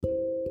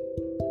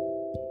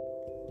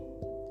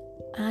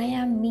I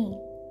am me.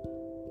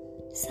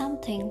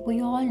 Something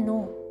we all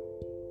know.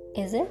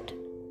 Is it?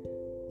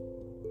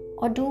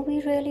 Or do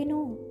we really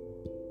know?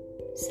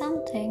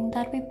 Something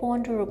that we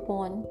ponder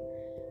upon.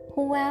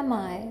 Who am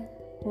I?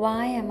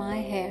 Why am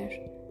I here?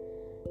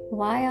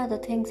 Why are the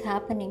things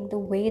happening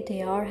the way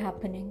they are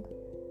happening?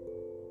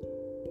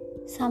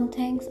 Some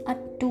things are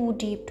too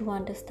deep to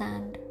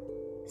understand.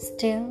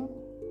 Still,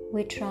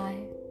 we try.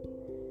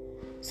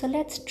 So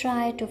let's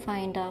try to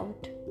find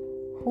out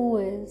who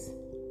is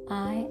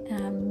I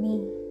am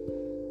me.